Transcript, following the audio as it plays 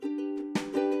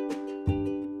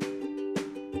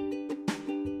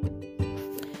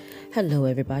Hello,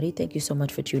 everybody. Thank you so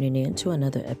much for tuning in to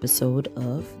another episode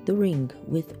of The Ring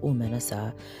with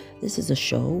Omenasa. This is a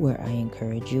show where I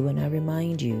encourage you and I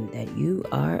remind you that you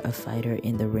are a fighter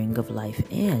in the ring of life,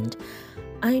 and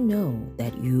I know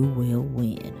that you will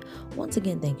win. Once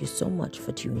again, thank you so much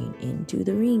for tuning into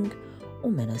The Ring.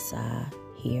 Omenasa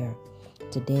here.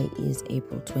 Today is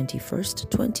April 21st,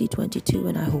 2022,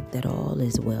 and I hope that all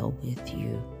is well with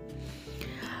you.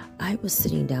 I was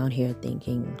sitting down here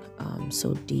thinking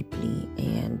so deeply,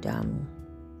 and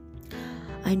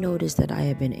I noticed that I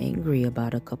have been angry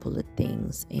about a couple of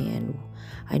things, and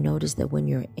I noticed that when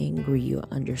you're angry, your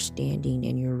understanding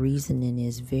and your reasoning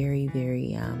is very,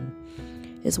 very,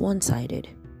 is one-sided.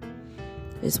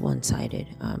 It's one-sided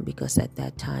because at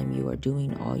that time you are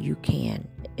doing all you can,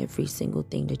 every single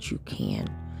thing that you can,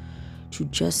 to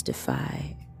justify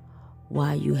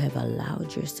why you have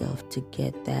allowed yourself to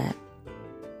get that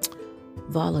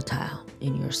volatile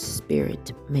in your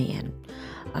spirit, man.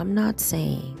 I'm not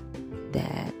saying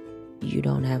that you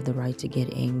don't have the right to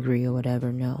get angry or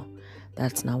whatever. No,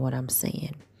 that's not what I'm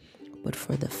saying. But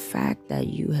for the fact that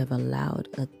you have allowed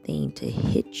a thing to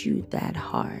hit you that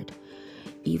hard,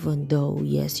 even though,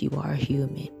 yes, you are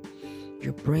human,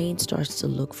 your brain starts to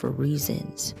look for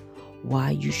reasons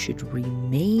why you should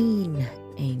remain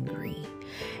angry.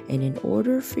 And in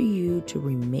order for you to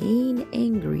remain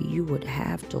angry, you would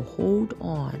have to hold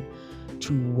on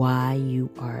to why you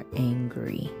are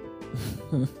angry.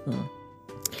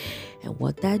 And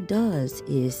what that does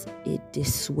is it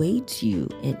dissuades you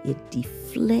and it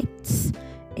deflects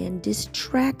and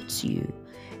distracts you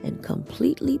and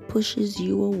completely pushes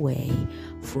you away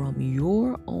from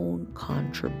your own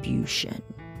contribution.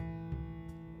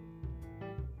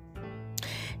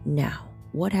 Now,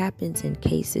 what happens in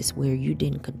cases where you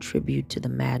didn't contribute to the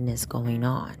madness going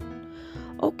on?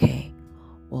 Okay,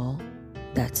 well,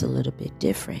 that's a little bit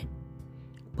different.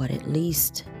 But at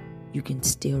least you can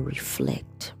still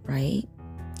reflect, right?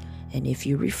 And if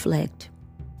you reflect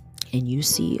and you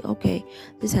see, okay,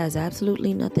 this has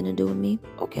absolutely nothing to do with me,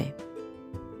 okay.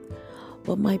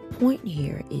 But my point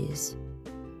here is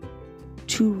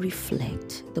to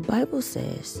reflect. The Bible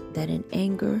says that in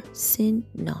anger, sin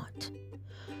not.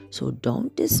 So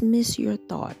don't dismiss your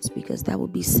thoughts, because that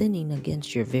would be sinning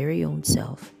against your very own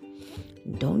self.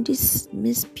 Don't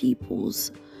dismiss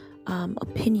people's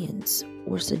opinions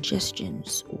or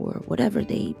suggestions or whatever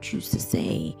they choose to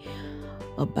say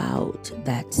about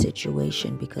that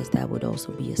situation, because that would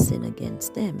also be a sin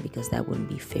against them, because that wouldn't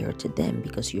be fair to them,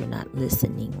 because you're not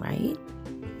listening, right?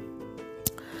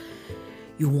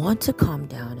 You want to calm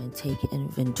down and take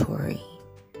inventory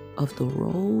of the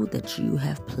role that you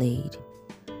have played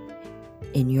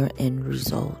in your end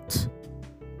result.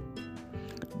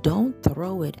 Don't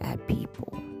throw it at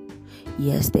people.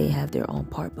 Yes, they have their own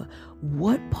part, but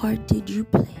what part did you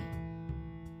play?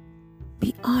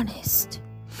 Be honest.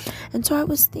 And so I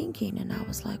was thinking, and I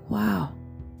was like, wow.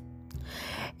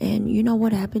 And you know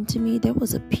what happened to me? There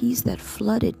was a peace that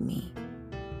flooded me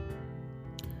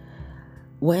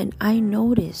when I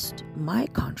noticed my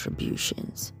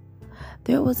contributions.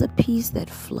 There was a peace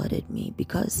that flooded me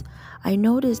because I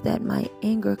noticed that my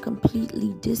anger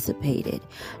completely dissipated.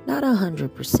 Not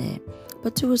 100%,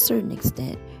 but to a certain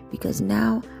extent. Because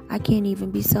now I can't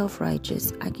even be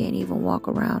self-righteous. I can't even walk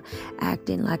around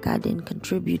acting like I didn't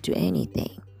contribute to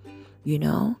anything, you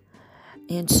know?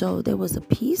 And so there was a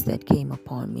peace that came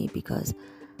upon me because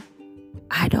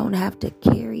I don't have to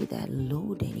carry that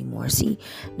load anymore. See,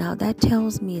 now that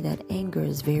tells me that anger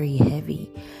is very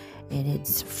heavy. And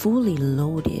it's fully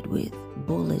loaded with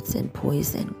bullets and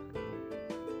poison.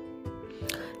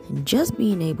 And just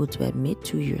being able to admit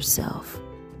to yourself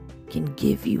can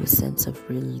give you a sense of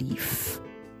relief.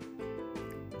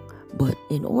 But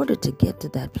in order to get to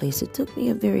that place, it took me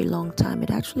a very long time.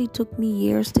 It actually took me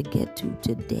years to get to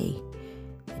today.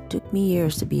 It took me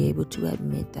years to be able to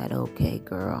admit that, okay,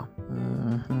 girl.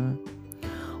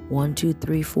 1, 2,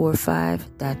 3, 4,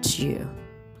 5, that's you.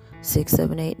 6,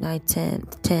 7, 8, 9,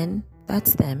 10,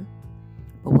 that's them.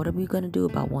 But what are we going to do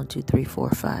about 1, 2, 3,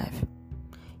 4, 5?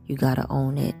 You got to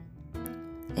own it.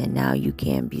 And now you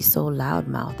can't be so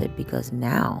loud-mouthed, because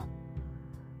now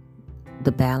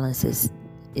the balance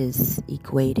is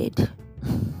equated.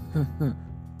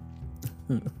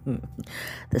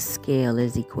 The scale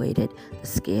is equated. The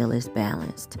scale is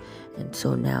balanced. And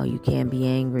so now you can't be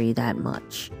angry that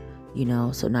much, you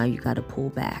know. So now you got to pull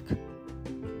back.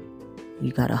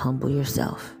 You got to humble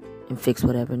yourself and fix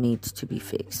whatever needs to be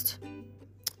fixed.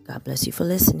 God bless you for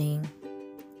listening.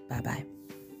 Bye-bye.